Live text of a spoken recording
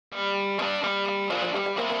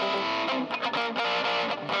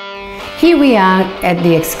Here we are at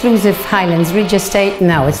the exclusive Highlands Ridge Estate.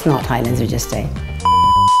 No, it's not Highlands Ridge Estate.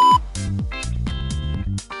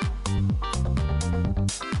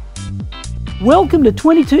 Welcome to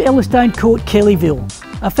 22 Ellerstone Court, Kellyville,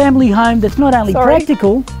 a family home that's not only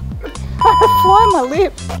practical. Fly my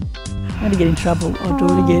lip. I'm going to get in trouble. I'll do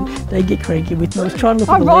it again. They get cranky with me. I was trying to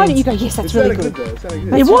look at the right, lens. you go, yes, that's really good.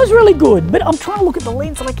 It was really good, but I'm trying to look at the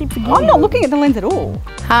lens and I keep forgetting. I'm not looking at the lens at all.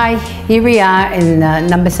 Hi, here we are in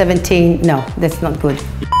number 17. No, that's not good.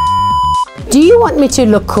 Do you want me to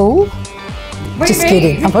look cool? Just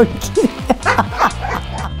kidding. I'm only kidding.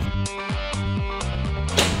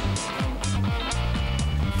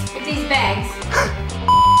 With these bags.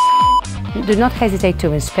 Do not hesitate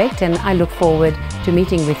to inspect, and I look forward to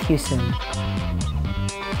meeting with you soon.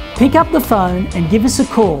 Pick up the phone and give us a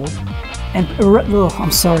call. And oh,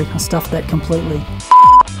 I'm sorry, I stuffed that completely.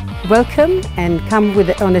 Welcome and come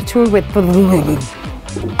on a tour with.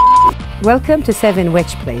 Welcome to 7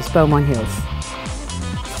 Wedge Place, Beaumont Hills.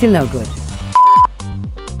 Still no good.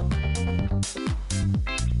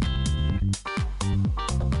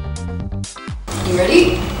 You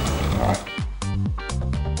ready?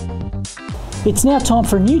 It's now time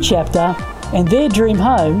for a new chapter, and their dream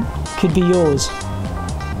home could be yours.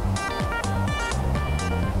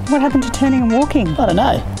 What happened to turning and walking? I don't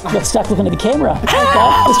know. I got stuck looking at the camera. Okay,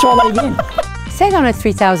 let's try that again. Set on a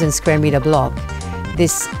 3,000 square meter block,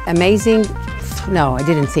 this amazing. No, I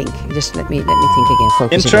didn't think. Just let me think again.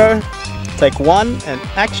 Focus Intro, again. take 1 and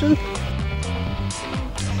action.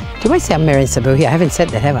 Do I say I'm Meridien Sabu here? I haven't said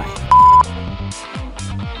that, have I?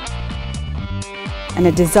 And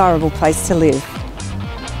a desirable place to live.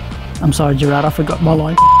 I'm sorry, Gerard, I forgot my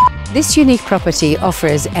line. This unique property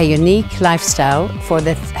offers a unique lifestyle for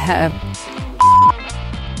the